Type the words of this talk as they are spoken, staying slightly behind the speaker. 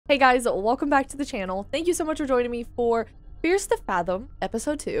Hey guys, welcome back to the channel. Thank you so much for joining me for Fears to Fathom,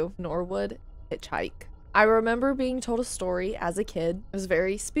 episode 2, Norwood Hitchhike. I remember being told a story as a kid. It was a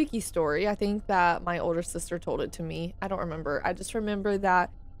very spooky story. I think that my older sister told it to me. I don't remember. I just remember that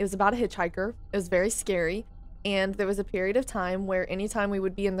it was about a hitchhiker. It was very scary. And there was a period of time where anytime we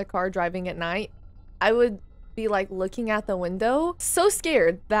would be in the car driving at night, I would be like looking at the window, so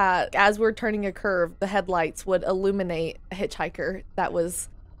scared that as we're turning a curve, the headlights would illuminate a hitchhiker that was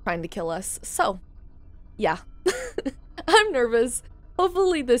trying to kill us. So yeah, I'm nervous.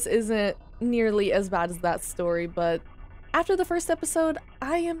 Hopefully this isn't nearly as bad as that story, but after the first episode,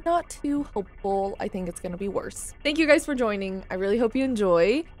 I am not too hopeful. I think it's gonna be worse. Thank you guys for joining. I really hope you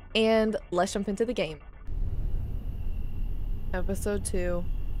enjoy, and let's jump into the game. Episode 2,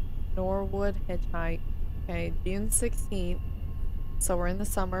 Norwood Hitchhike. Okay, June 16th. So we're in the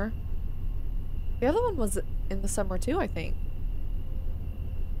summer. The other one was in the summer too, I think.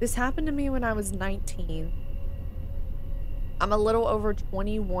 This happened to me when I was 19. I'm a little over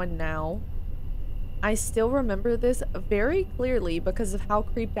 21 now. I still remember this very clearly because of how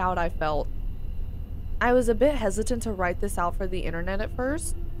creeped out I felt. I was a bit hesitant to write this out for the internet at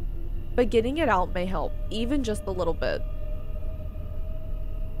first, but getting it out may help, even just a little bit.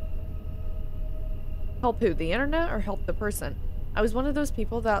 Help who? The internet or help the person? I was one of those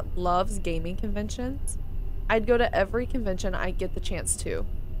people that loves gaming conventions. I'd go to every convention I get the chance to,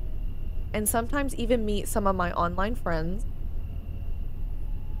 and sometimes even meet some of my online friends,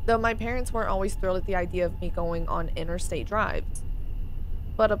 though my parents weren't always thrilled at the idea of me going on interstate drives.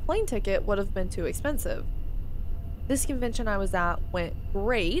 But a plane ticket would have been too expensive. This convention I was at went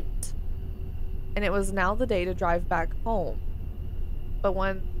great, and it was now the day to drive back home. But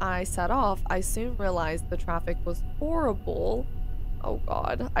when I set off, I soon realized the traffic was horrible. Oh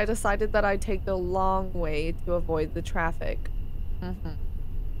god. I decided that I'd take the long way to avoid the traffic.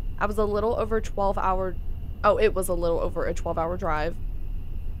 I was a little over it was a little over a 12-hour drive.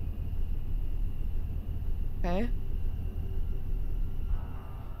 Okay.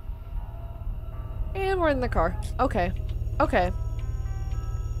 And we're in the car. Okay. Okay.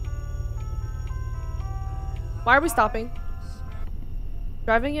 Why are we stopping?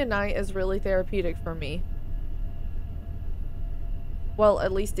 Driving at night is really therapeutic for me. Well,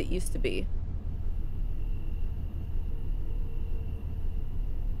 at least it used to be.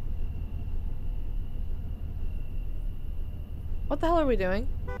 What the hell are we doing?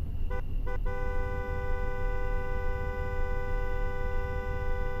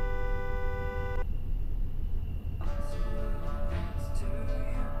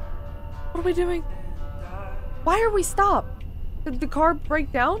 What are we doing? Why are we stopped? Did the car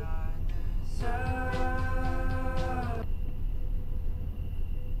break down?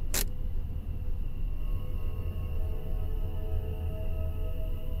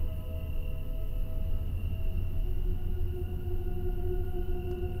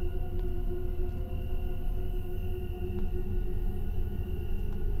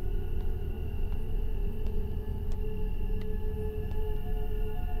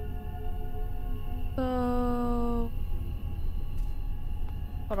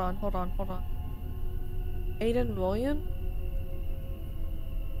 Hold on. Aiden William?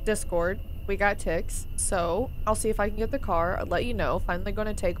 Discord. We got ticks. So, I'll see if I can get the car. I'll let you know. Finally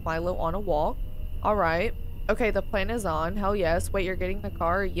gonna take Milo on a walk. Alright. Okay, the plan is on. Hell yes. Wait, you're getting the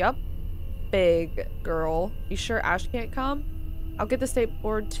car? Yup. Big girl. You sure Ash can't come? I'll get the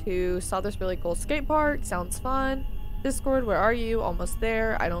skateboard too. Saw this really cool skate park. Sounds fun. Discord, where are you? Almost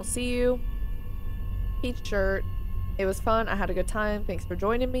there. I don't see you. Peach shirt. It was fun. I had a good time. Thanks for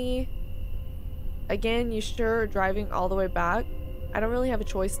joining me. Again, you sure driving all the way back? I don't really have a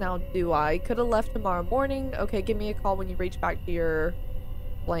choice now, do I? Could have left tomorrow morning. Okay, give me a call when you reach back to your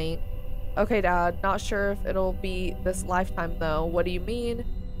plane. Okay, Dad. Not sure if it'll be this lifetime, though. What do you mean?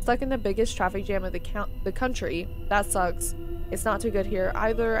 Stuck in the biggest traffic jam of the country. That sucks. It's not too good here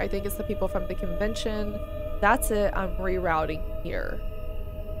either. I think it's the people from the convention. That's it. I'm rerouting here.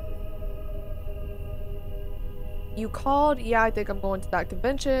 You called? Yeah, I think I'm going to that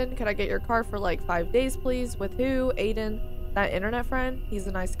convention. Can I get your car for like 5 days, please? With who? Aiden? That internet friend? He's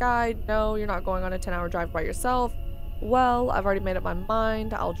a nice guy. No, you're not going on a 10-hour drive by yourself. Well, I've already made up my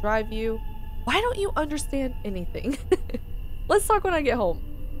mind. I'll drive you. Why don't you understand anything? Let's talk when I get home.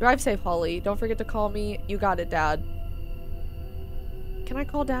 Drive safe, Holly. Don't forget to call me. You got it, Dad. Can I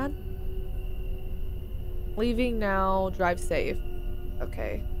call Dad? Leaving now. Drive safe.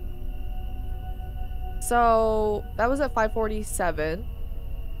 Okay. So that was at 5:47.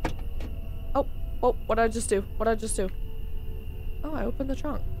 Oh, what did I just do? What did I just do? Oh, I opened the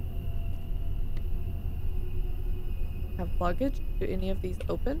trunk. Have luggage? Do any of these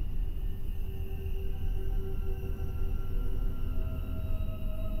open?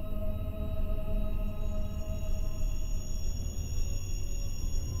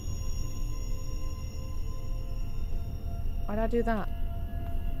 Why'd I do that?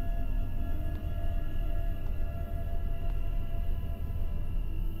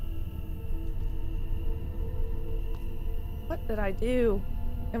 What did I do?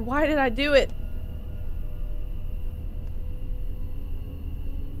 And why did I do it?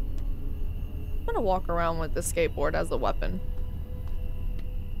 I'm gonna walk around with the skateboard as a weapon.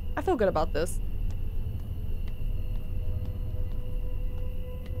 I feel good about this.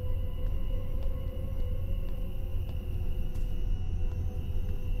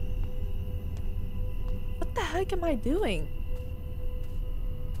 What the heck am I doing?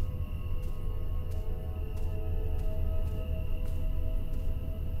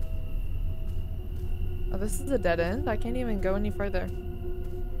 Oh, this is a dead end? I can't even go any further.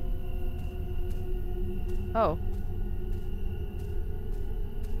 Oh.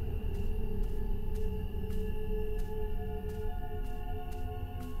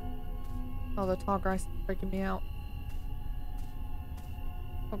 Oh, the tall grass is freaking me out.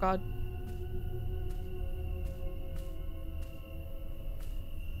 Oh god.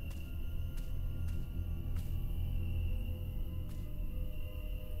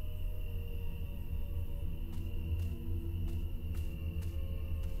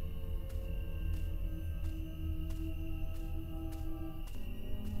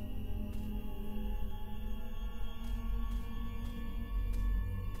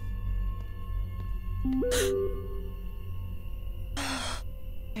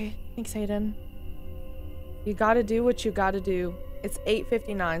 Okay, thanks, Hayden. You gotta do what you gotta do. It's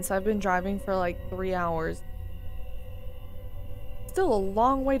 8:59, so I've been driving for like 3 hours. Still a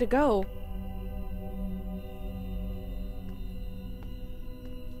long way to go.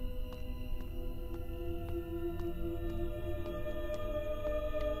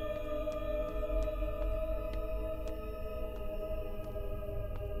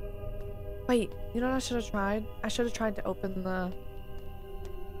 Wait, you know what I should have tried? I should have tried to open the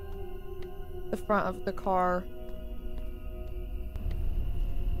front of the car.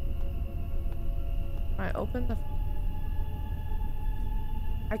 I opened the...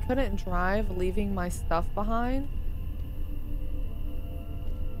 I couldn't drive leaving my stuff behind.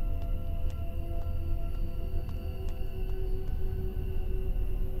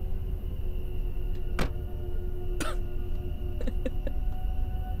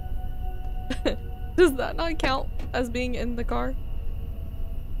 Does that not count as being in the car?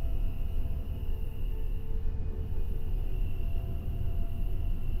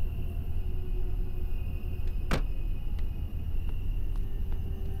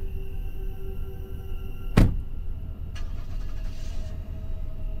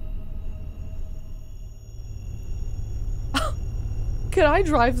 Could I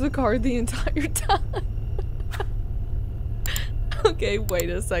drive the car the entire time? Okay, wait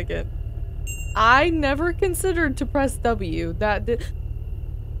a second. I never considered to press W. That did...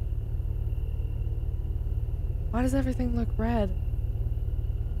 Why does everything look red?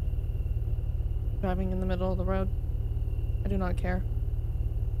 Driving in the middle of the road. I do not care.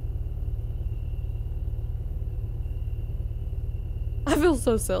 I feel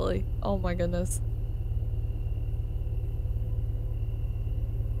so silly. Oh my goodness.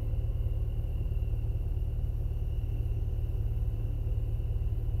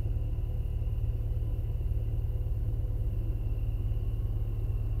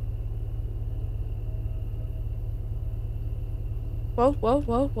 Whoa, whoa,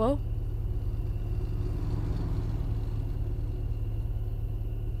 whoa, whoa.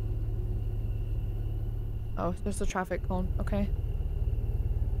 Oh, there's a traffic cone. Okay.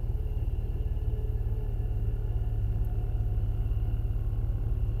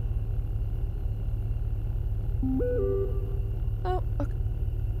 Oh, okay.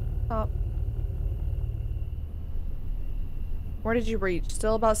 Stop. Where did you reach?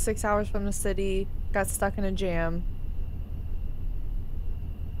 Still about 6 hours from the city. Got stuck in a jam.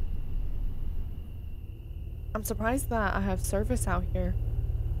 I'm surprised that I have service out here.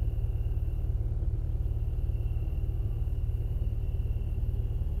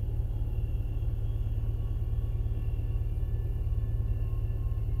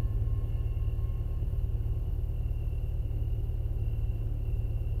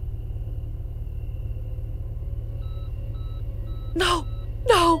 No!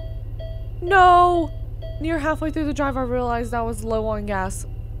 No! No! Near halfway through the drive, I realized I was low on gas.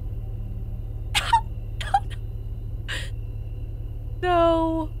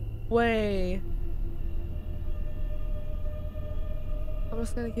 No way.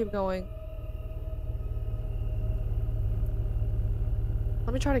 just gonna keep going.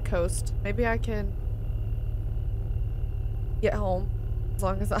 Let me try to coast. Maybe I can get home. As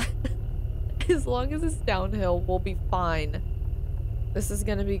long as as long as it's downhill, we'll be fine. This is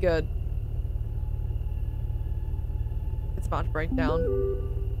gonna be good. It's about to break down.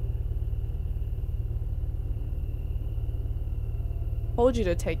 Told you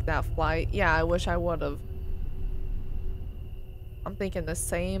to take that flight. Yeah, I wish I would've. I'm thinking the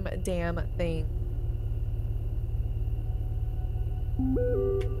same damn thing.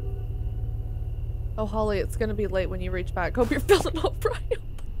 Oh, Holly, it's gonna be late when you reach back. Hope you're feeling all right.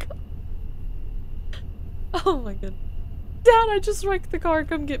 Oh my god. Dad, I just wrecked the car.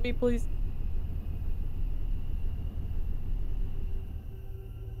 Come get me, please.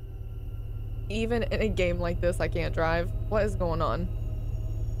 Even in a game like this, I can't drive. What is going on?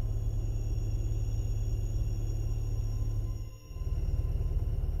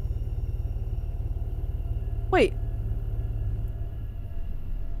 Wait.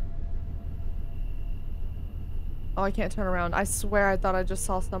 Oh, I can't turn around. I swear I thought I just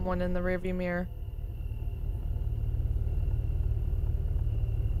saw someone in the rearview mirror.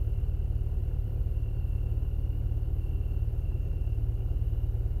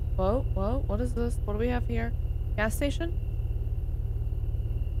 Whoa, whoa, what is this? What do we have here? Gas station?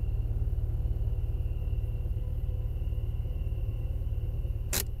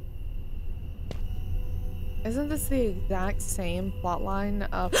 Isn't this the exact same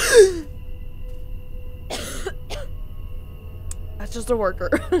plotline of... That's just a worker.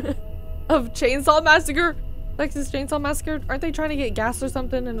 Of Chainsaw Massacre? Texas Chainsaw Massacre? Aren't they trying to get gas or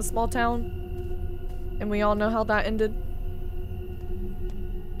something in a small town? And we all know how that ended.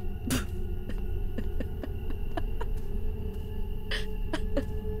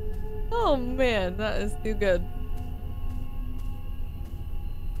 Oh man, that is too good.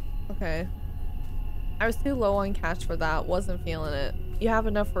 Okay. I was too low on cash for that. Wasn't feeling it. You have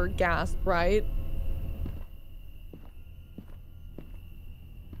enough for gas, right?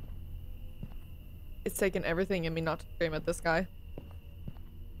 It's taken everything in me not to scream at this guy.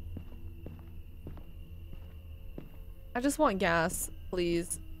 I just want gas,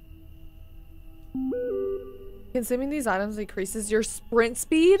 please. Consuming these items increases your sprint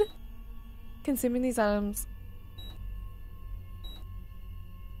speed? Consuming these items...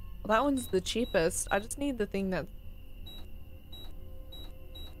 Well, that one's the cheapest. I just need the thing that...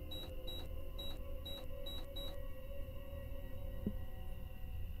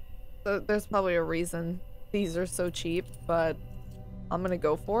 So there's probably a reason these are so cheap, but I'm gonna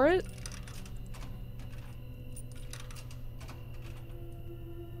go for it.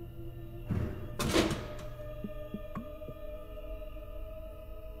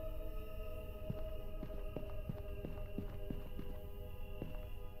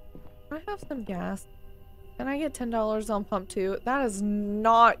 I have some gas. Can I get $10 on pump 2? That is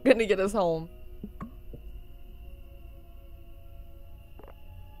not gonna get us home.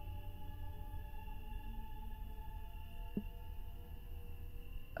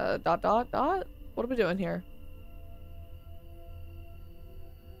 Dot. What are we doing here?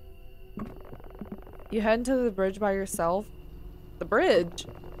 You head into the bridge by yourself? The bridge?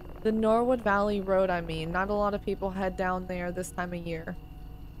 The Norwood Valley Road, I mean. Not a lot of people head down there this time of year.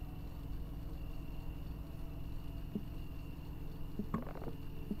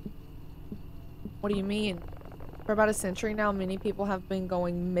 What do you mean? For about a century now, many people have been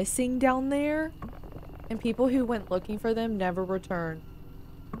going missing down there, and people who went looking for them never returned.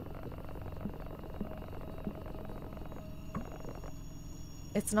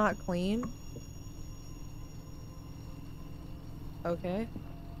 It's not clean? Okay.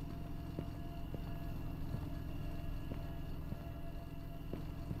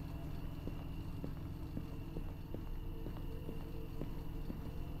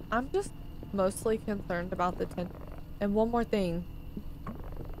 I'm just mostly concerned about the tent. And one more thing.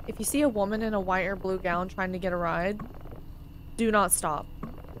 If you see a woman in a white or blue gown trying to get a ride, do not stop.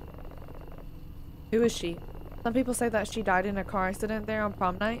 Who is she? Some people say that she died in a car accident there on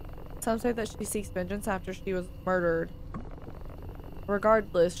prom night. Some say that she seeks vengeance after she was murdered.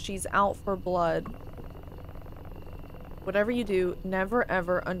 Regardless, she's out for blood. Whatever you do, never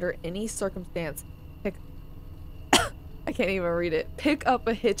ever under any circumstance pick I can't even read it. Pick up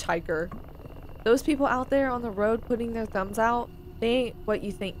a hitchhiker. Those people out there on the road putting their thumbs out, they ain't what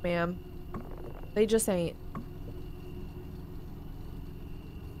you think, ma'am. They just ain't.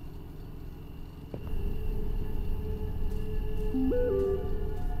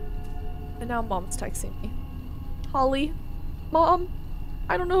 And now Mom's texting me. Holly, Mom,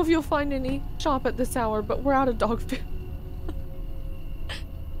 I don't know if you'll find any shop at this hour, but we're out of dog food.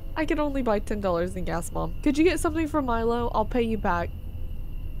 I can only buy $10 in gas, Mom. Could you get something for Milo? I'll pay you back.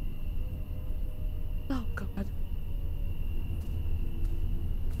 Oh, God.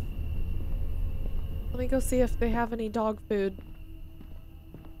 Let me go see if they have any dog food.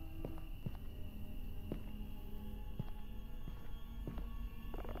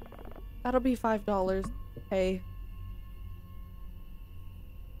 That'll be $5. Hey.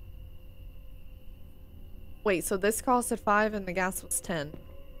 Wait, so this costed 5 and the gas was 10.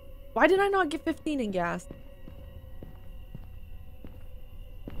 Why did I not get 15 in gas?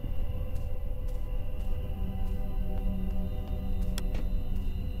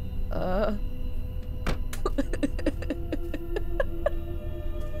 Oh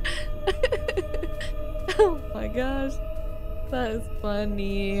my gosh. That is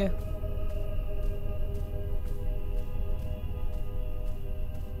funny.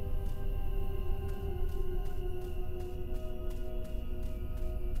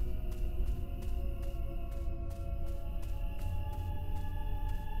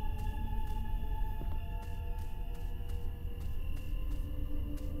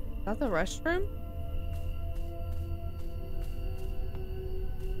 Is that the restroom?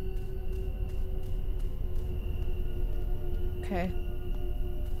 Okay.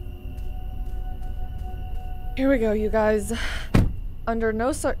 Here we go, you guys. Under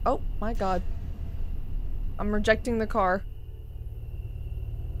no oh my god. I'm rejecting the car.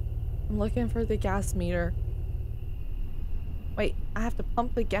 I'm looking for the gas meter. Wait, I have to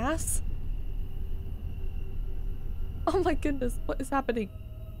pump the gas? Oh my goodness, what is happening?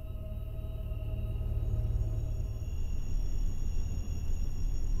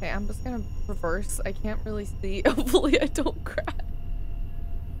 Okay, I'm just gonna reverse. I can't really see. Hopefully I don't crash.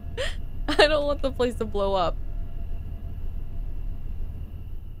 I don't want the place to blow up.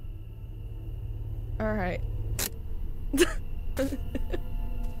 Alright. Did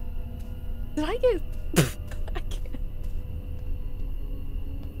I get... I can't...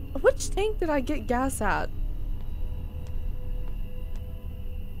 Which tank did I get gas at?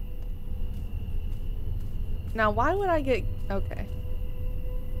 Now, why would I get... Okay.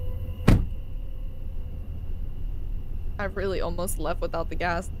 I really almost left without the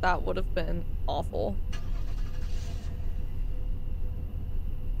gas. That would have been awful.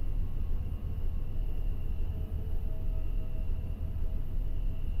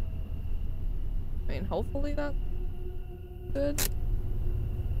 I mean, hopefully that's good.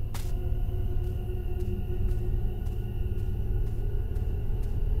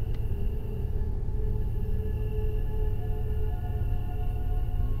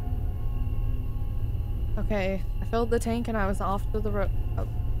 Okay, I filled the tank and I was off to the road. Oh,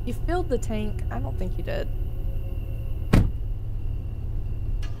 you filled the tank? I don't think you did.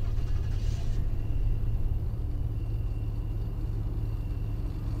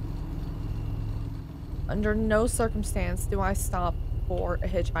 Under no circumstance do I stop for a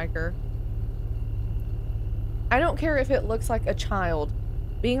hitchhiker. I don't care if it looks like a child.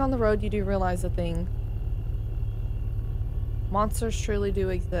 Being on the road, you do realize a thing. Monsters truly do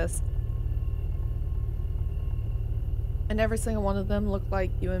exist. And every single one of them look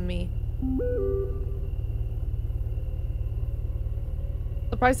like you and me.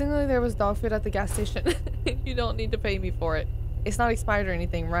 Surprisingly, there was dog food at the gas station. You don't need to pay me for it. It's not expired or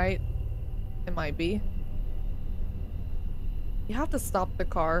anything, right? It might be. You have to stop the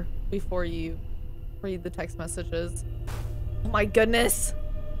car before you read the text messages. Oh my goodness!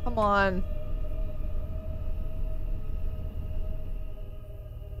 Come on.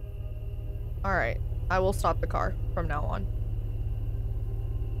 Alright. I will stop the car from now on.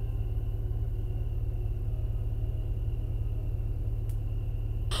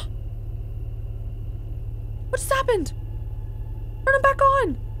 What just happened? Turn it back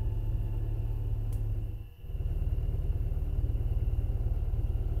on!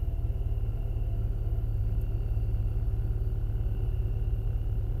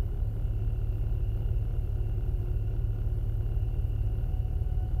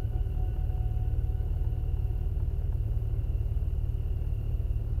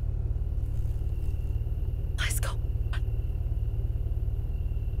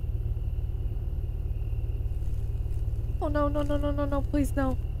 Oh no, no, no, no, no, no, please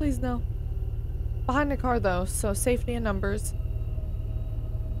no. Please no. Behind the car though, so safety in numbers.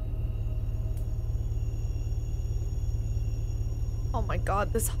 Oh my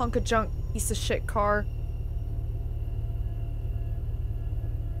god, this hunk of junk piece of shit car.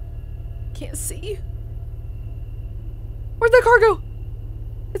 Can't see. Where'd that car go?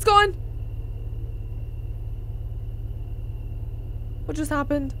 It's gone. What just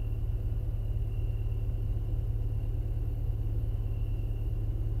happened?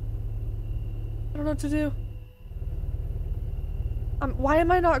 I don't know what to do. Why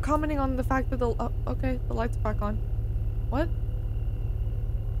am I not commenting on the fact that the... Oh, okay, the light's back on. What?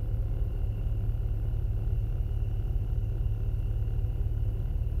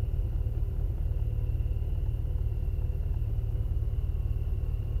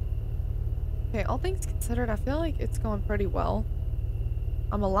 Okay, all things considered, I feel like it's going pretty well.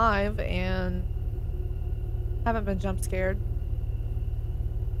 I'm alive and haven't been jump scared.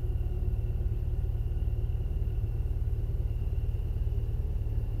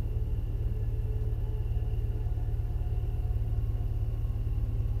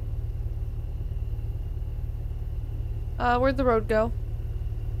 Where'd the road go?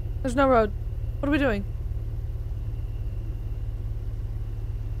 There's no road. What are we doing?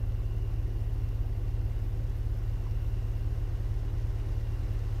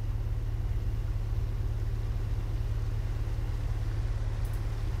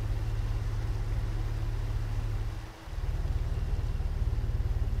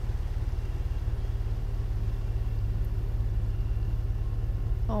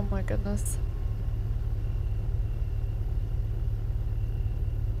 Oh my goodness.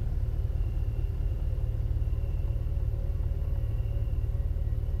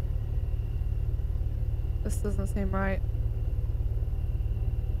 This doesn't seem right.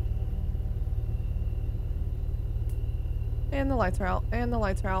 And the lights are out. And the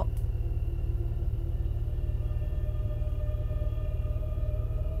lights are out.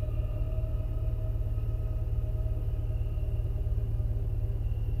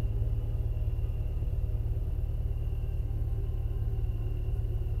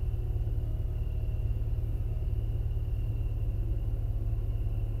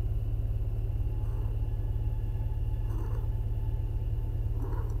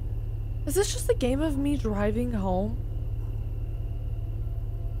 Is this just a game of me driving home?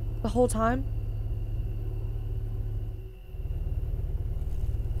 The whole time?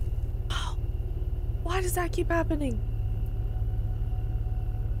 Why does that keep happening?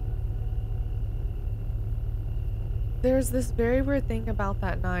 There's this very weird thing about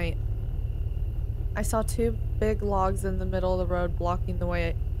that night. I saw two big logs in the middle of the road blocking the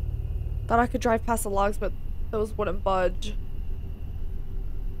way. Thought I could drive past the logs, but those wouldn't budge.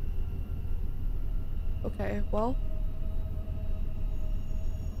 Okay, well.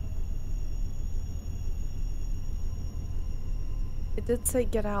 It did say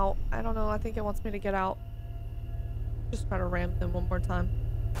get out. I don't know, I think it wants me to get out. Just try to ram them one more time.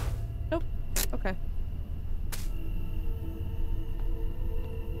 Nope. Okay.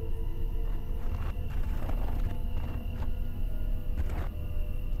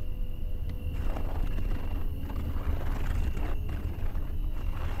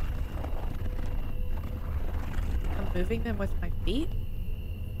 Moving them with my feet?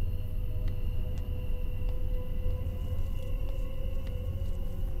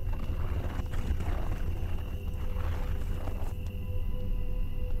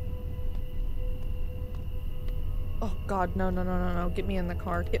 Oh god, no, no, no, no, no. Get me in the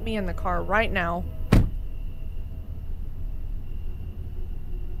car. Get me in the car right now.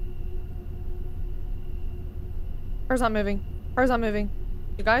 Car's not moving. Car's not moving.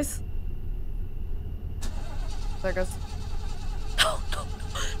 You guys? There it goes. No, no,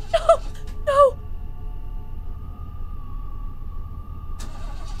 no, no!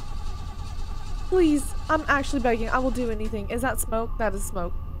 Please, I'm actually begging. I will do anything. Is that smoke? That is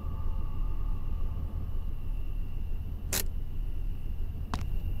smoke.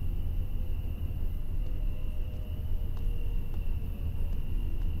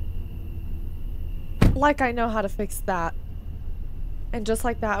 Like I know how to fix that. And just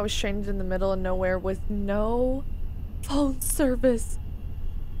like that, I was stranded in the middle of nowhere with no phone service.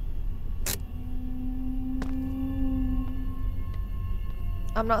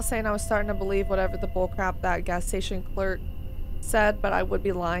 I'm not saying I was starting to believe whatever the bullcrap that gas station clerk said, but I would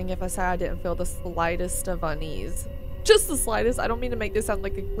be lying if I said I didn't feel the slightest of unease. Just the slightest. I don't mean to make this sound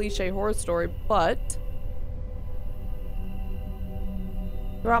like a cliche horror story, but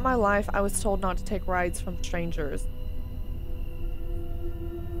throughout my life, I was told not to take rides from strangers.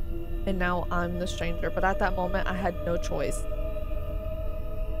 And now I'm the stranger, but at that moment I had no choice.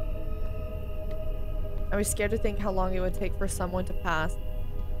 I was scared to think how long it would take for someone to pass.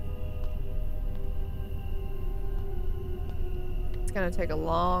 It's gonna take a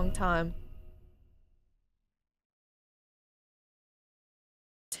long time.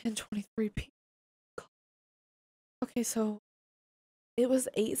 10:23 p.m. Okay, so it was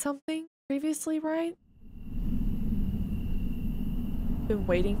 8 something previously, right? Been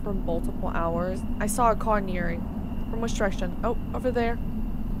waiting for multiple hours. I saw a car nearing. From which direction? Oh, over there.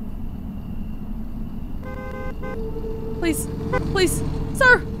 Please, please,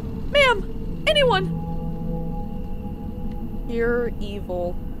 sir, ma'am, anyone. You're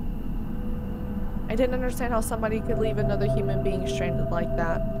evil. I didn't understand how somebody could leave another human being stranded like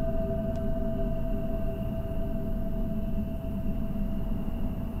that.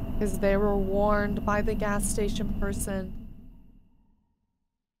 Because they were warned by the gas station person.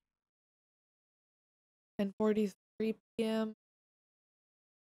 10:43 p.m.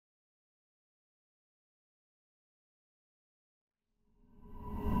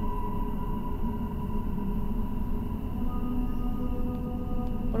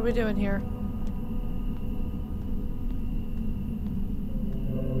 What are we doing here?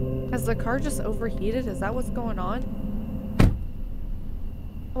 Has the car just overheated? Is that what's going on?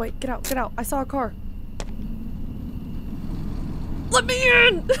 Oh wait, get out, get out. I saw a car. Let me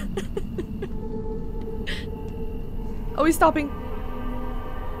in! Oh, he's stopping.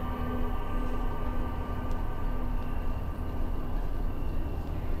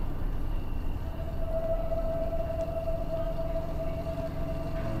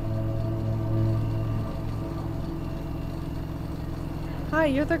 Hi,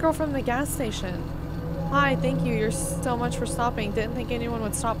 you're the girl from the gas station. Hi, thank you. You're so much for stopping. Didn't think anyone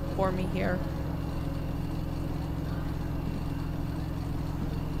would stop for me here.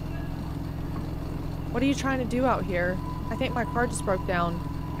 What are you trying to do out here? I think my car just broke down.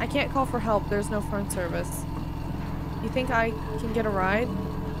 I can't call for help. There's no phone service. You think I can get a ride?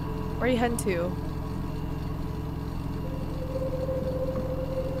 Where are you heading to?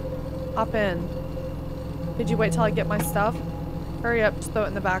 Hop in. Did you wait till I get my stuff? Hurry up, just throw it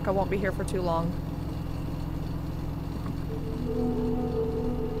in the back. I won't be here for too long.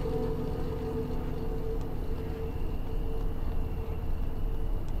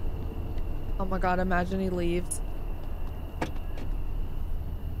 Oh my god, imagine he leaves.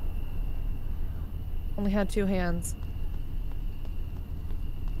 Only had 2 hands.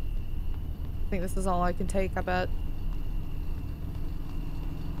 I think this is all I can take, I bet.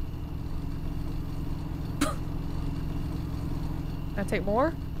 Can I take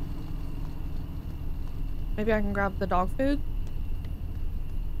more? Maybe I can grab the dog food?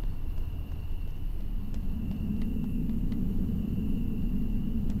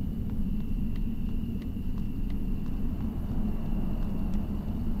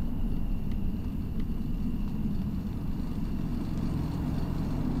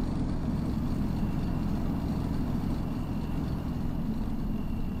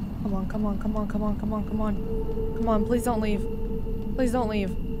 Come on, come on, come on, come on, come on, come on. Come on, please don't leave. Please don't leave.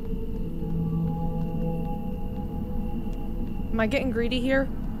 Am I getting greedy here?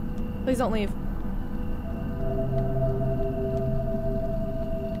 Please don't leave.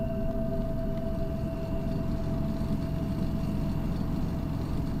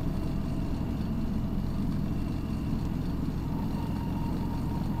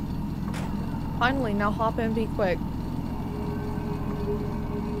 Finally, now hop in, be quick.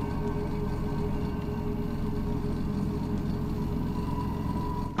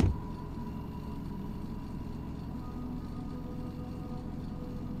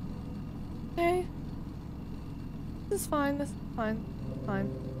 This is fine, this is fine, fine.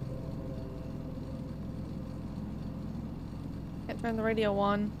 Can't turn the radio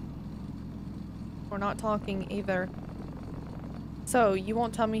on. We're not talking either. So, you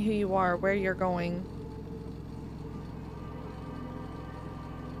won't tell me who you are, where you're going.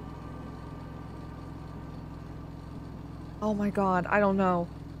 Oh my god, I don't know.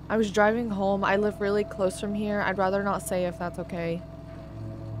 I was driving home. I live really close from here. I'd rather not say if that's okay.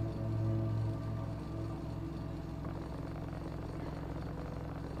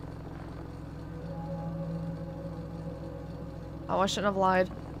 Oh, I shouldn't have lied.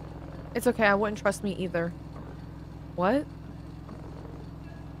 It's okay, I wouldn't trust me either. What?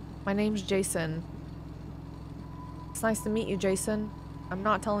 My name's Jason. It's nice to meet you, Jason. I'm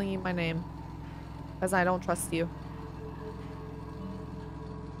not telling you my name, because I don't trust you.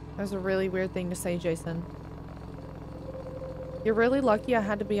 That was a really weird thing to say, Jason. You're really lucky I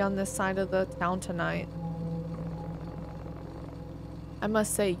had to be on this side of the town tonight. I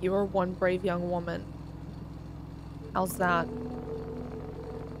must say, you are one brave young woman. How's that?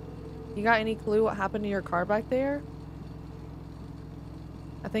 You got any clue what happened to your car back there?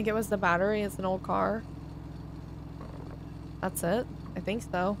 I think it was the battery. It's an old car. That's it. I think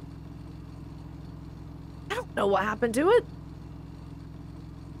so. I don't know what happened to it.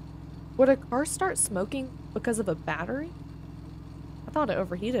 Would a car start smoking because of a battery? I thought it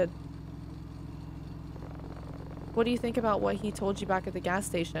overheated. What do you think about what he told you back at the gas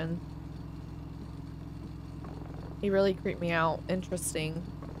station? He really creeped me out. Interesting.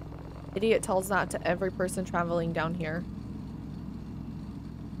 Idiot tells that to every person traveling down here.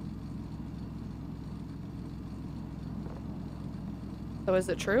 So is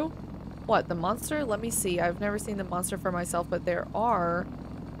it true? What, the monster? Let me see. I've never seen the monster for myself, but there are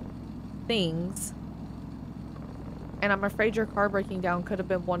things. And I'm afraid your car breaking down could have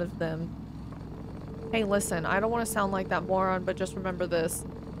been one of them. Hey, listen, I don't want to sound like that moron, but just remember this.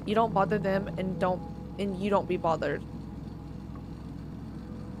 You don't bother them and you don't be bothered.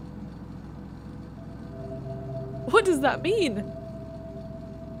 What does that mean?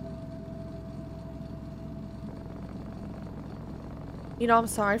 You know, I'm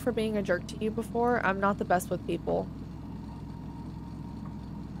sorry for being a jerk to you before. I'm not the best with people. ...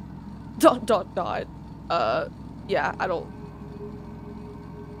 Yeah, I don't...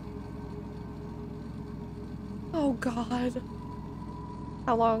 Oh, God.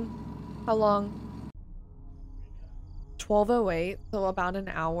 How long? How long? 12:08, so about an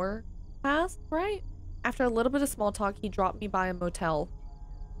hour passed, right? After a little bit of small talk, he dropped me by a motel.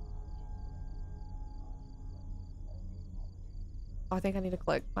 Oh, I think I need to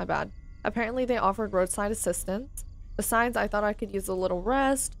click. My bad. Apparently, they offered roadside assistance. Besides, I thought I could use a little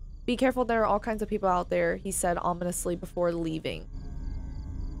rest. Be careful, there are all kinds of people out there, he said ominously before leaving.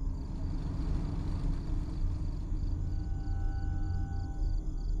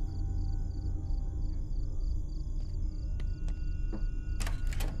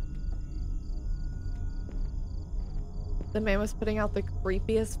 The man was putting out the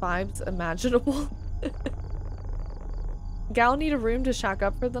creepiest vibes imaginable. Gal need a room to shack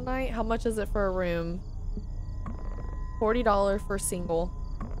up for the night? How much is it for a room? $40 for single.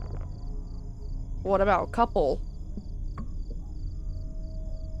 What about couple?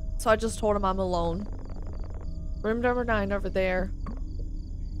 So I just told him I'm alone. Room number 9 over there.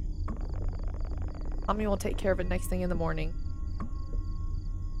 Tommy will take care of it next thing in the morning.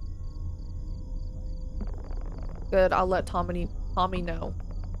 Good, I'll let Tommy know.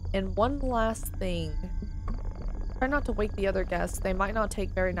 And one last thing. Try not to wake the other guests. They might not take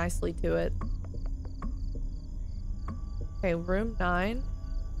very nicely to it. Okay, room 9.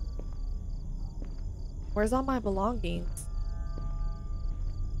 Where's all my belongings?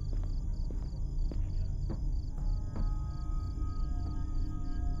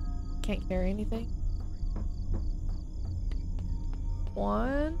 Can't carry anything.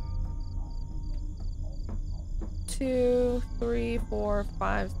 1, 2, 3, 4,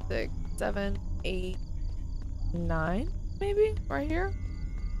 5, 6, 7, 8, 9, maybe? Right here?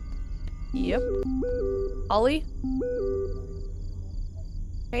 Yep. Ollie?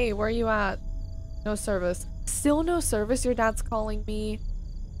 Hey, where are you at? No service. Still no service? Your dad's calling me.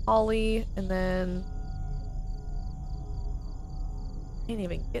 Ollie, and then... Can't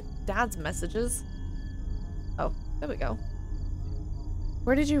even get dad's messages. Oh, there we go.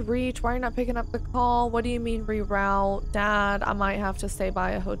 Where did you reach? Why are you not picking up the call? What do you mean reroute? Dad, I might have to stay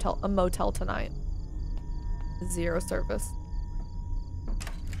by a motel tonight. 0 service.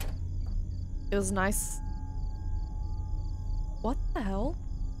 It was nice. What the hell?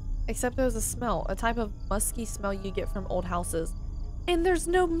 Except there was a smell, a type of musky smell you get from old houses. And there's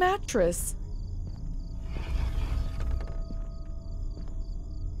no mattress.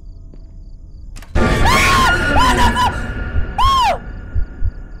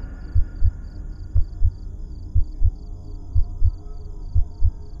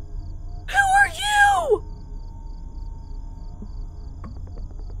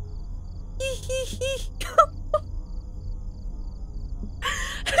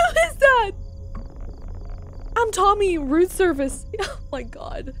 Tommy, room service. Oh my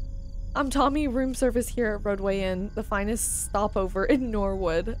god. I'm Tommy, room service here at Roadway Inn, the finest stopover in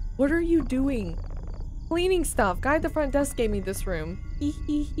Norwood. What are you doing? Cleaning stuff. Guy at the front desk gave me this room. Hee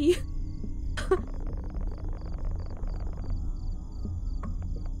hee hee.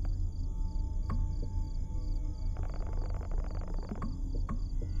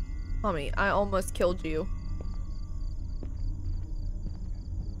 Tommy, I almost killed you.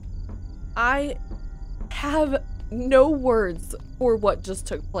 I have no words for what just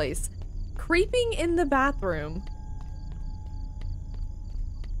took place. Creeping in the bathroom.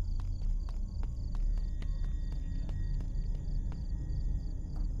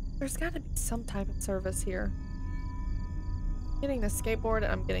 There's gotta be some type of service here. I'm getting this skateboard and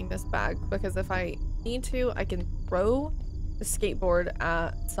I'm getting this bag because if I need to, I can throw the skateboard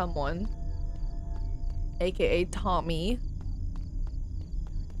at someone, aka Tommy.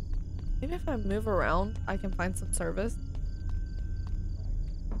 Maybe if I move around, I can find some service.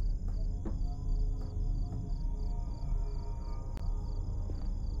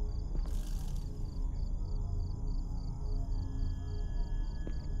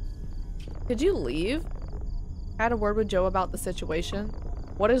 Could you leave? I had a word with Joe about the situation.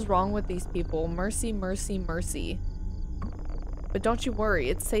 What is wrong with these people? Mercy, mercy, mercy. But don't you worry,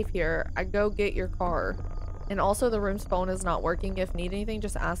 it's safe here. I go get your car. And also the room's phone is not working. If need anything,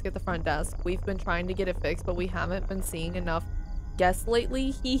 just ask at the front desk. We've been trying to get it fixed, but we haven't been seeing enough guests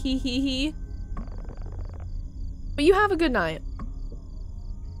lately. Hee hee hee hee. But you have a good night.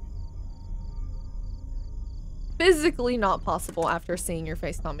 Physically not possible after seeing your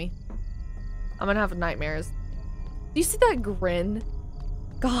face, Tommy. I'm gonna have nightmares. Do you see that grin?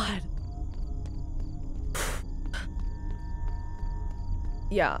 God.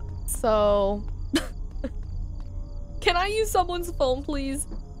 Yeah, so... Can I use someone's phone, please?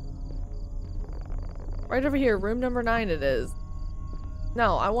 Right over here, room number 9 it is.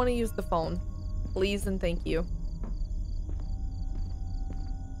 No, I want to use the phone. Please and thank you.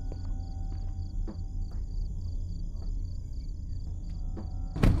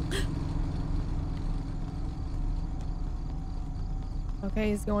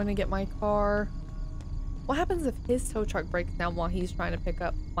 Okay, he's going to get my car. What happens if his tow truck breaks down while he's trying to pick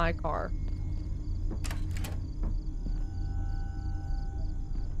up my car?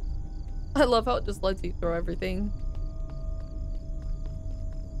 I love how it just lets you throw everything.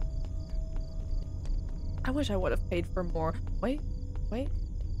 I wish I would have paid for more. Wait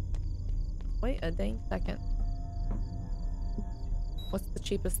a dang second. What's the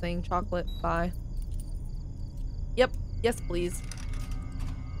cheapest thing? Chocolate. Bye. Yep. Yes, please.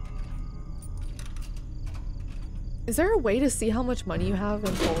 Is there a way to see how much money you have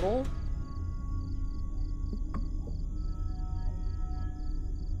in total?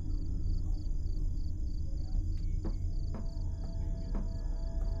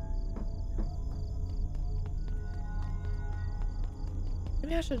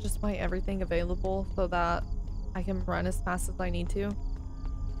 Maybe I should just buy everything available so that I can run as fast as I need to.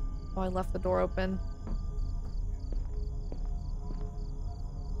 Oh, I left the door open.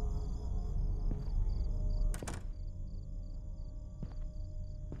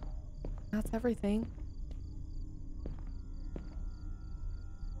 That's everything.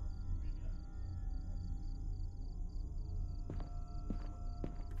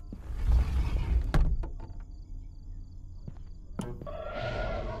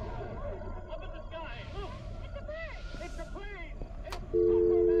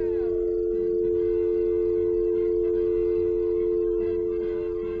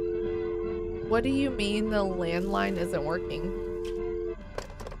 What do you mean the landline isn't working?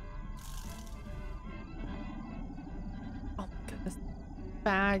 Oh my goodness.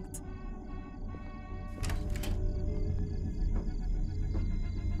 Bags.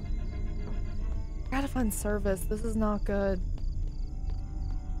 Gotta find service. This is not good.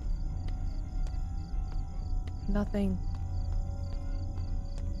 Nothing.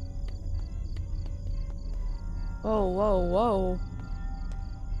 Whoa, whoa, whoa.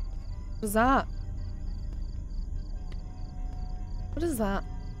 What is that? What is that?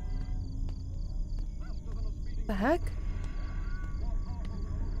 The heck?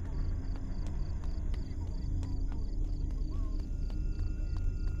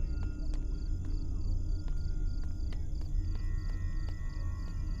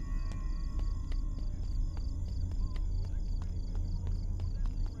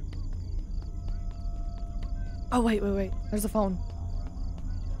 Oh, wait. There's a phone.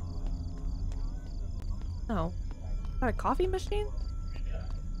 Oh. Is that a coffee machine?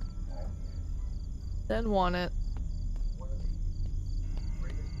 Didn't want it.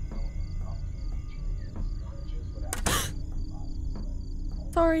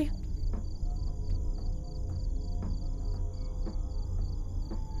 Sorry.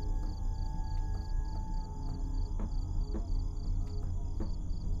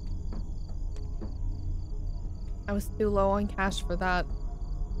 I was too low on cash for that.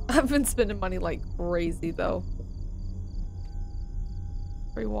 I've been spending money like crazy though.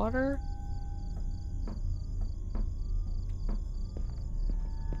 Free water?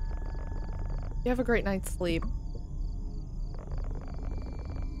 You have a great night's sleep.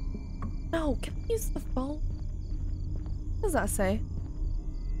 No, can I use the phone? What does that say?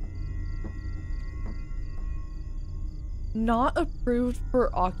 Not approved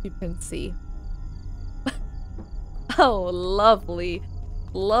for occupancy. Oh, lovely.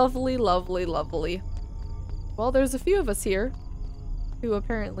 Lovely, lovely, lovely. Well, there's a few of us here who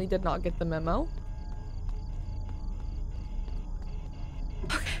apparently did not get the memo.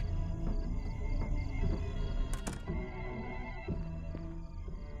 Okay.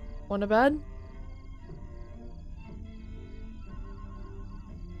 Want a bed?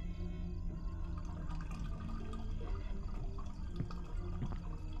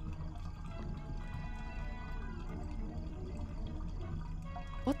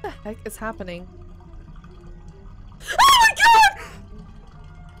 What the heck is happening? Oh my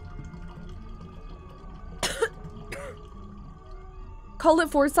god! Call it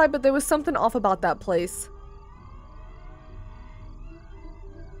foresight, but there was something off about that place.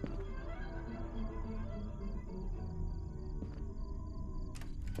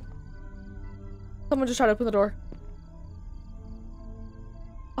 Someone just tried to open the door.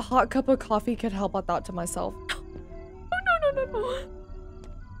 A hot cup of coffee could help, I thought to myself. Oh, no.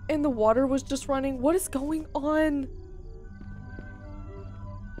 And the water was just running. What is going on?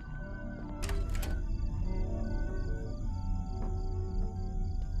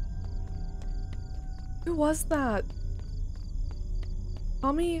 Who was that?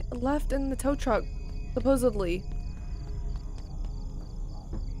 Tommy left in the tow truck, supposedly.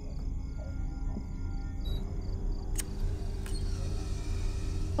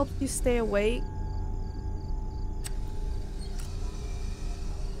 Helps you stay awake.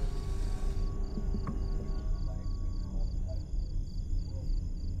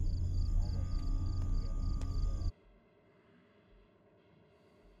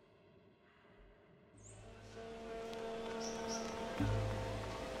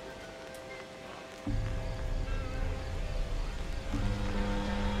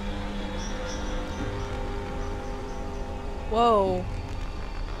 Whoa.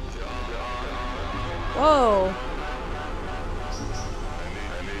 Whoa.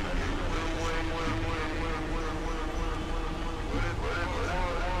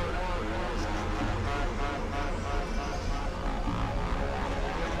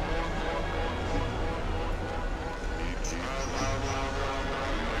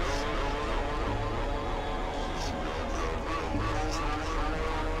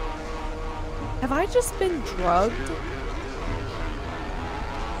 Have I just been drugged?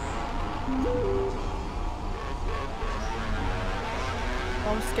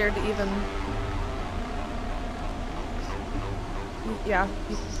 I'm scared to even... Yeah,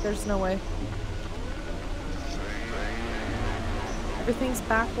 there's no way. Everything's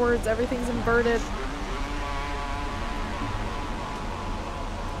backwards, everything's inverted.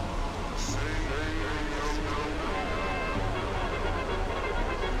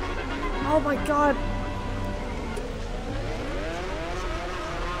 Oh my god.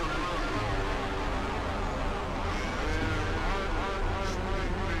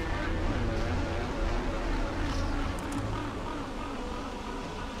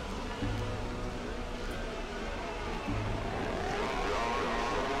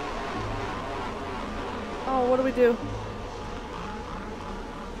 Oh, what do we do?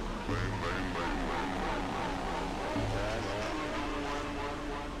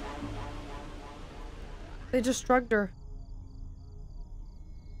 They just drugged her.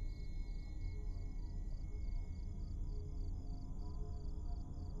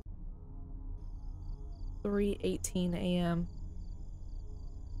 (3:18 a.m.)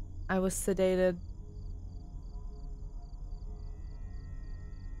 I was sedated.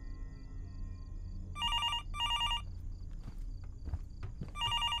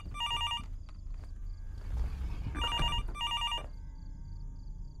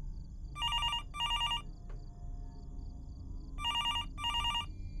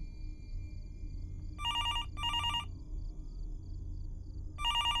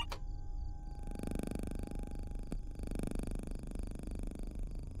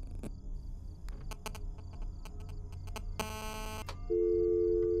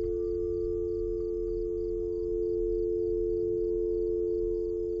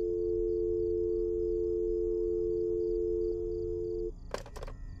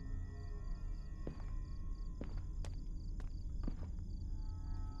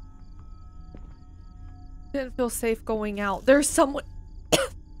 Didn't feel safe going out. There's someone.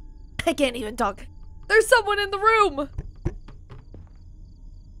 I can't even talk. There's someone in the room.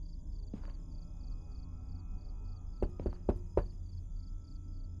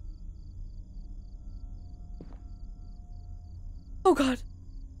 Oh god.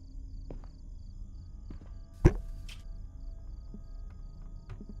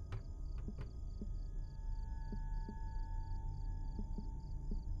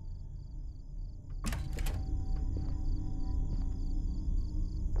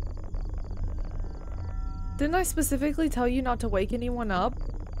 Didn't I specifically tell you not to wake anyone up?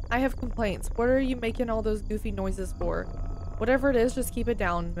 I have complaints. What are you making all those goofy noises for? Whatever it is, just keep it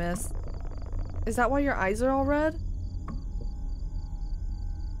down, miss. Is that why your eyes are all red?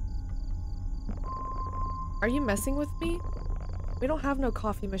 Are you messing with me? We don't have no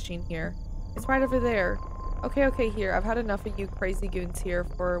coffee machine here. It's right over there. Okay, here. I've had enough of you crazy goons here.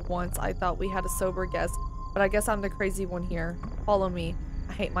 For once, I thought we had a sober guest, but I guess I'm the crazy one here. Follow me.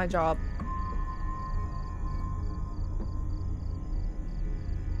 I hate my job.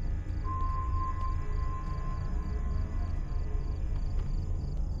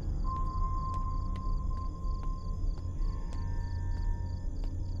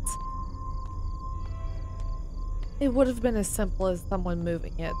 It would have been as simple as someone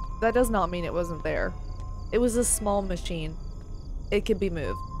moving it. That does not mean it wasn't there. It was a small machine. It could be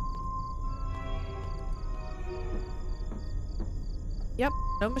moved. Yep,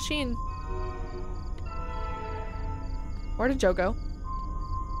 no machine. Where did Joe go?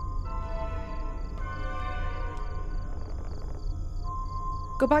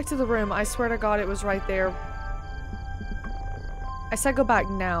 Go back to the room. I swear to God it was right there. I said go back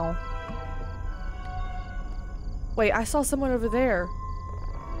now. Wait, I saw someone over there.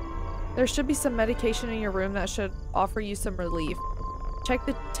 There should be some medication in your room that should offer you some relief. Check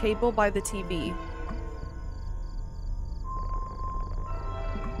the table by the TV.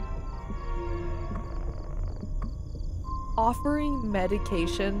 Offering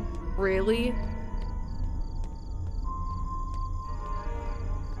medication? Really?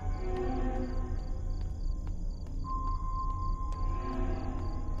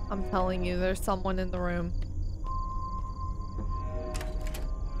 I'm telling you, there's someone in the room.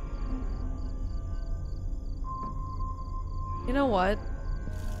 You know what?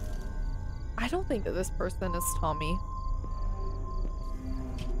 I don't think that this person is Tommy.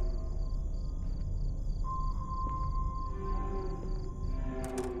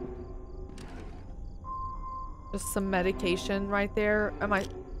 Just some medication right there. Am I...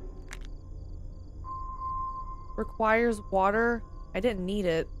 Requires water? I didn't need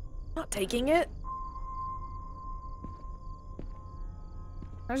it. I'm not taking it.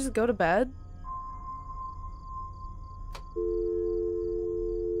 Can I just go to bed?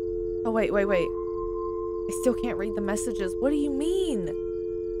 Oh, wait. I still can't read the messages. What do you mean?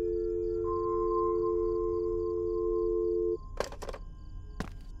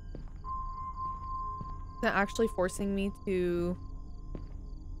 Is it actually forcing me to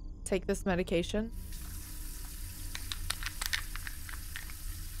take this medication?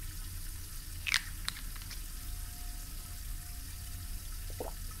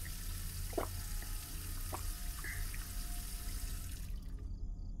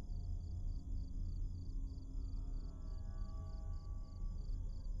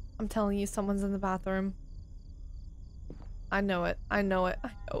 I'm telling you, someone's in the bathroom. I know it. I know it. I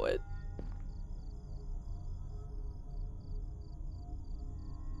know it.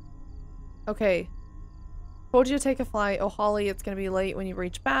 Okay. Told you to take a flight. Oh, Holly, it's gonna be late when you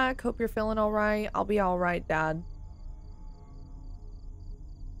reach back. Hope you're feeling alright. I'll be alright, Dad.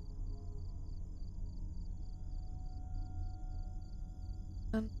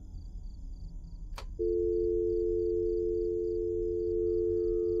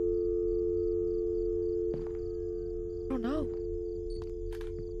 I don't know.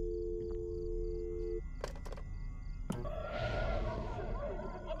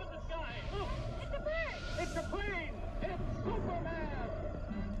 It's a plane! It's Superman!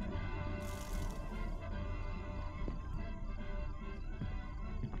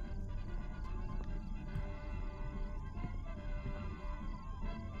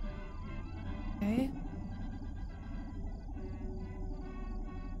 Okay.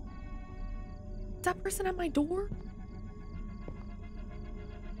 Is that person at my door?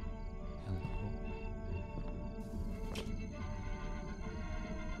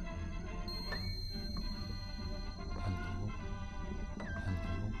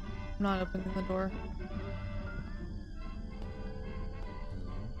 I'm not opening the door.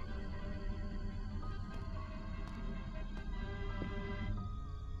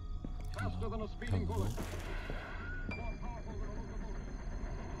 Faster than a speeding bullet.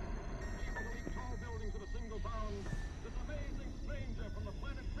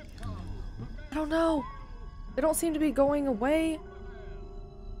 I don't know. They don't seem to be going away.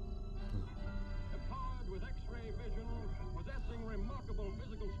 Empowered with X-ray vision, possessing remarkable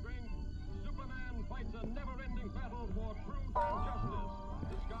physical strength, Superman fights a never-ending battle for truth and justice,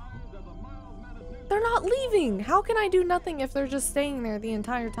 disguised as a mild-mannered... They're not leaving. How can I do nothing if they're just staying there the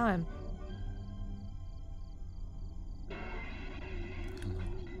entire time?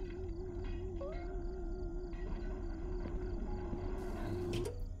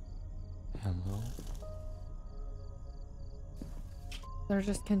 They're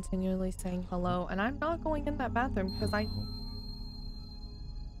just continually saying hello, and I'm not going in that bathroom because I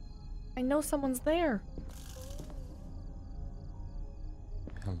know someone's there.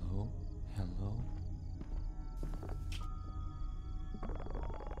 Hello?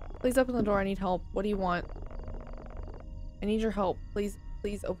 Please open the door. I need help. What do you want? I need your help. Please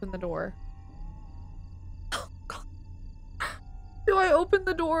Please open the door. Oh, God. Do I open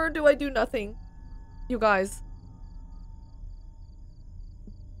the door or do I do nothing? You guys.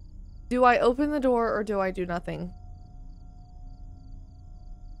 Do I open the door or do I do nothing?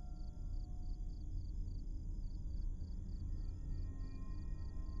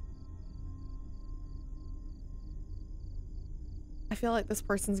 I feel like this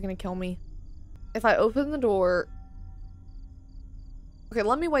person's gonna kill me. If I open the door... Okay,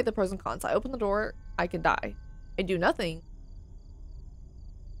 let me weigh the pros and cons. I open the door, I could die. I do nothing.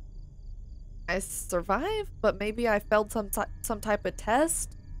 I survive, but maybe I failed some type of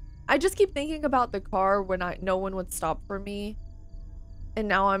test. I just keep thinking about the car when no one would stop for me. And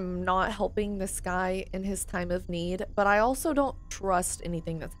now I'm not helping this guy in his time of need, but I also don't trust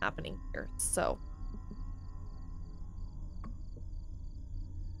anything that's happening here, so...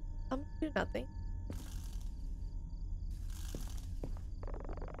 I'm gonna do nothing.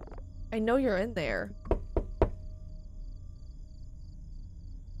 I know you're in there.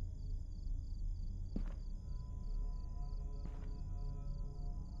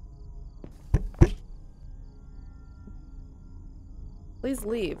 Please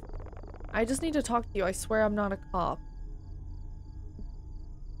leave. I just need to talk to you. I swear I'm not a cop.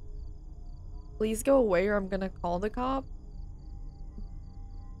 Please go away or I'm gonna call the cop.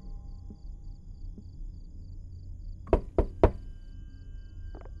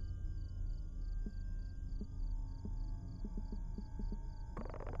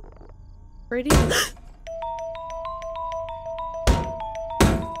 Brady?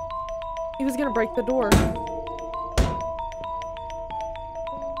 He was gonna break the door.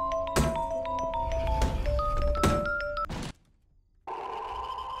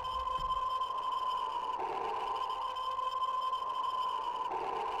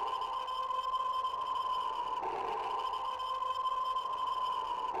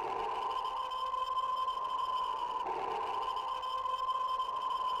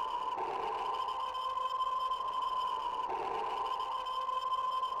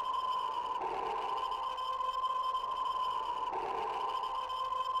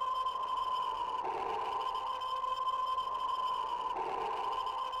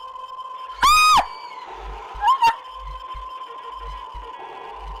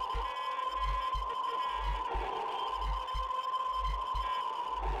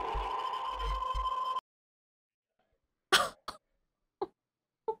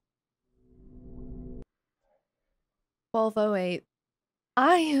 $12:08.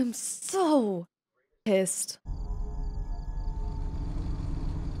 I am so pissed.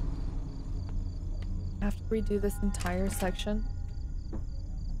 I have to redo this entire section.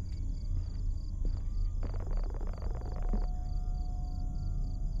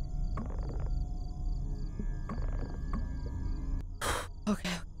 Okay.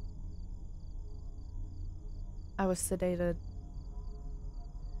 I was sedated.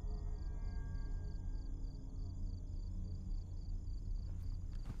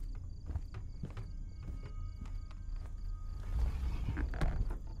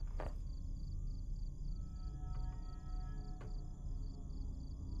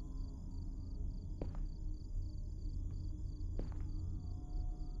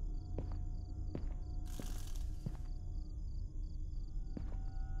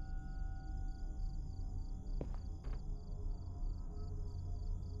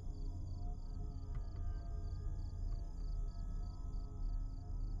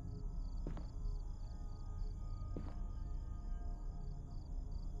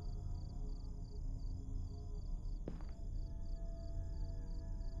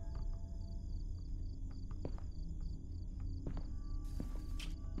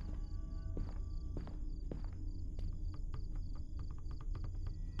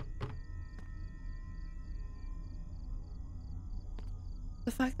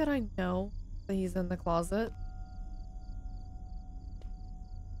 The fact that I know that he's in the closet.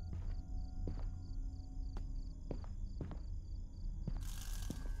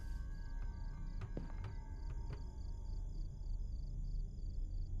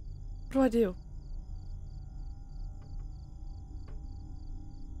 What do I do?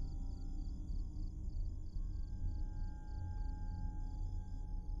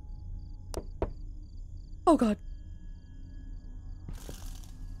 Oh God.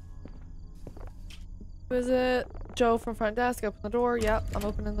 Who is it? Joe from front desk. Open the door. Yep, I'm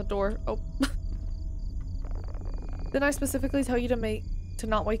opening the door. Oh. Didn't I specifically tell you to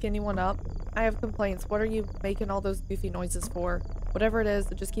not wake anyone up? I have complaints. What are you making all those goofy noises for? Whatever it is,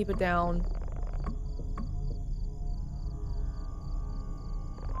 just keep it down.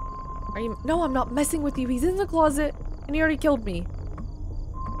 Are you— No, I'm not messing with you. He's in the closet and he already killed me.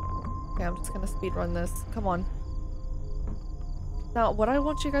 Okay, I'm just gonna speed run this. Come on. Now, what I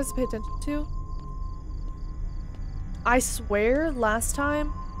want you guys to pay attention to, I swear last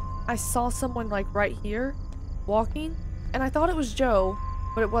time I saw someone like right here walking, and I thought it was Joe,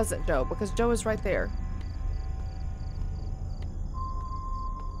 but it wasn't Joe because Joe is right there.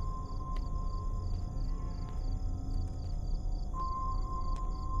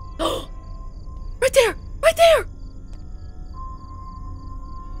 Right there! Right there!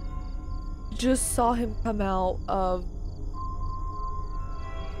 Just saw him come out of...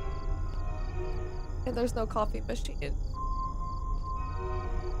 And there's no coffee machine.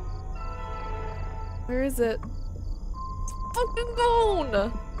 Where is it? It's fucking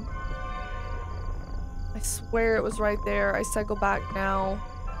gone! I swear it was right there. I said go back now.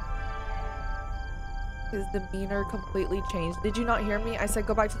 His demeanor completely changed. Did you not hear me? I said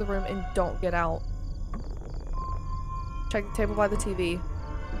go back to the room and don't get out. Check the table by the TV.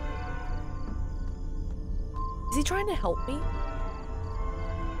 Is he trying to help me?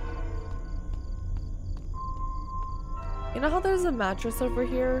 You know how there's a mattress over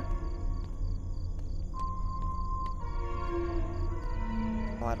here?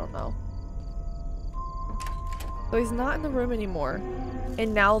 Oh, I don't know. So he's not in the room anymore.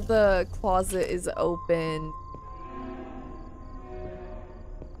 And now the closet is open.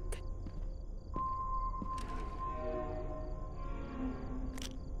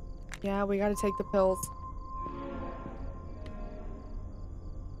 Yeah, we gotta take the pills.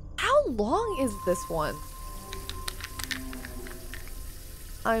 How long is this one?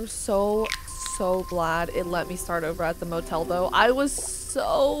 I'm so glad it let me start over at the motel though. I was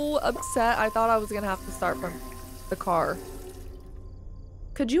so upset. I thought I was gonna have to start from the car.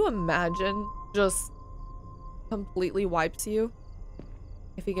 Could you imagine just completely wipes you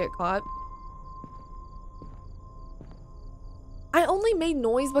if you get caught? I only made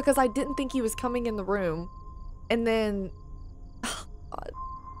noise because I didn't think he was coming in the room. And then, oh God,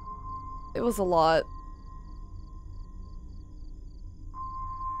 it was a lot.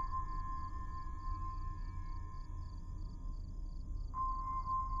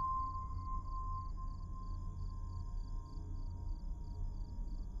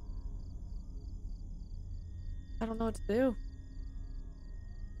 I don't know what to do.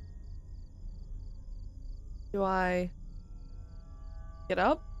 Do I get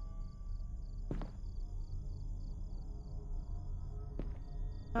up?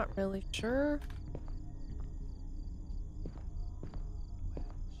 Not really sure.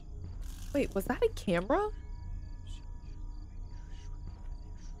 Wait, was that a camera?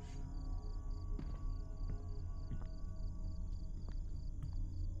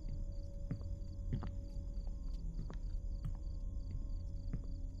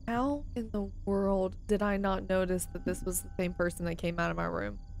 How in the world did I not notice that this was the same person that came out of my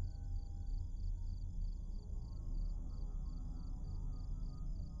room?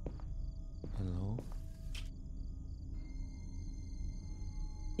 Hello?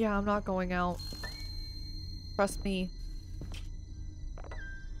 Yeah, I'm not going out. Trust me.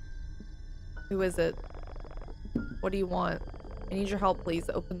 Who is it? What do you want? I need your help, please.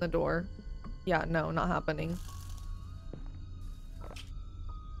 Open the door. Yeah, no, not happening.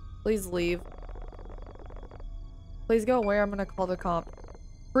 Please leave. Please go away. I'm gonna call the cop.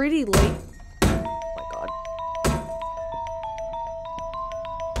 Pretty late. Oh my God.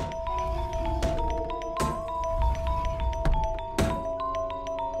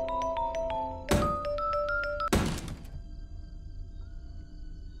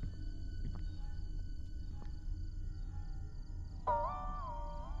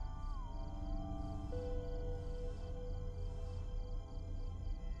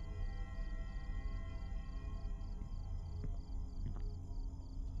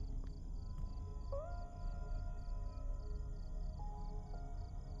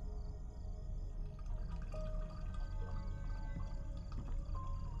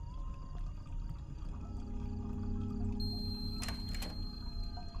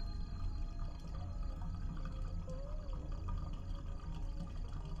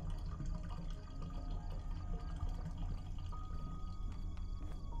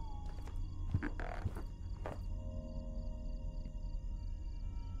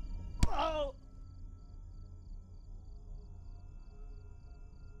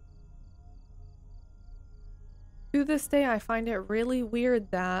 To this day, I find it really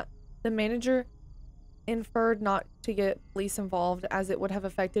weird that the manager inferred not to get police involved as it would have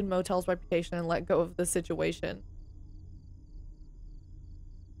affected motel's reputation and let go of the situation.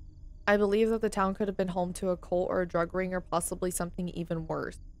 I believe that the town could have been home to a cult or a drug ring or possibly something even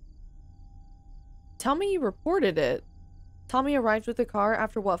worse. Tell me you reported it. Tommy arrived with the car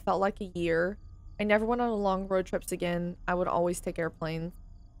after what felt like a year. I never went on long road trips again. I would always take airplanes.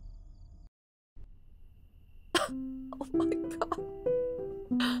 Oh my god.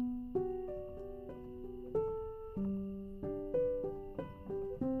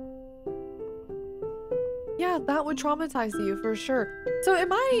 Yeah, that would traumatize you for sure. So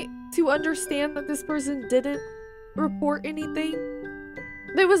am I to understand that this person didn't report anything?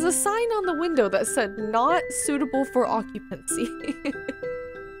 There was a sign on the window that said not suitable for occupancy.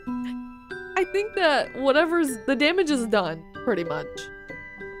 I think that the damage is done, pretty much.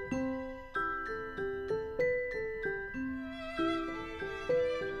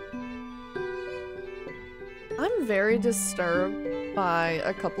 I'm very disturbed by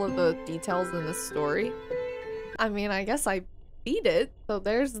a couple of the details in this story. I mean, I guess I beat it, so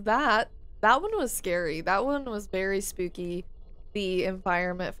there's that. That one was scary. That one was very spooky. The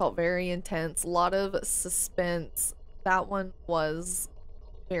environment felt very intense. A lot of suspense. That one was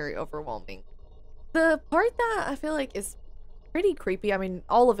very overwhelming. The part that I feel like is pretty creepy, I mean,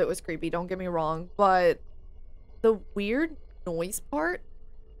 all of it was creepy, don't get me wrong, but the weird noise part,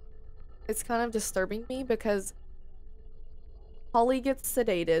 it's kind of disturbing me because Holly gets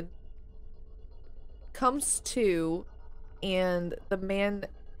sedated, comes to, and the man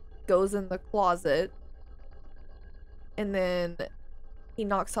goes in the closet, and then he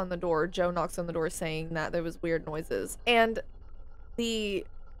knocks on the door. Joe knocks on the door saying that there was weird noises, and the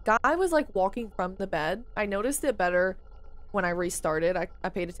guy was like walking from the bed. I noticed it better when I restarted. I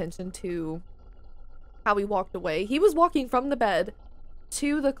paid attention to how he walked away. He was walking from the bed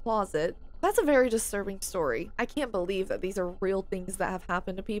to the closet. That's a very disturbing story. I can't believe that these are real things that have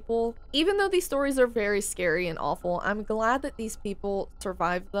happened to people. Even though these stories are very scary and awful, I'm glad that these people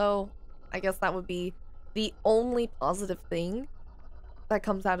survived though. I guess that would be the only positive thing that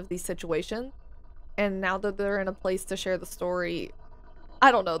comes out of these situations. And now that they're in a place to share the story,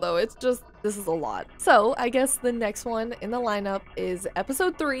 I don't know though, it's just, this is a lot. So I guess the next one in the lineup is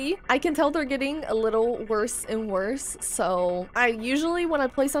episode 3. I can tell they're getting a little worse and worse. So I usually, when I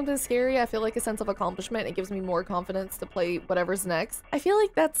play something scary, I feel like a sense of accomplishment. It gives me more confidence to play whatever's next. I feel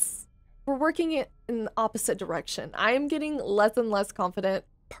like we're working it in the opposite direction. I am getting less and less confident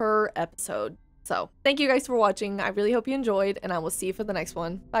per episode. So thank you guys for watching. I really hope you enjoyed, and I will see you for the next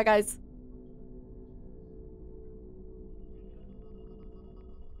one. Bye guys.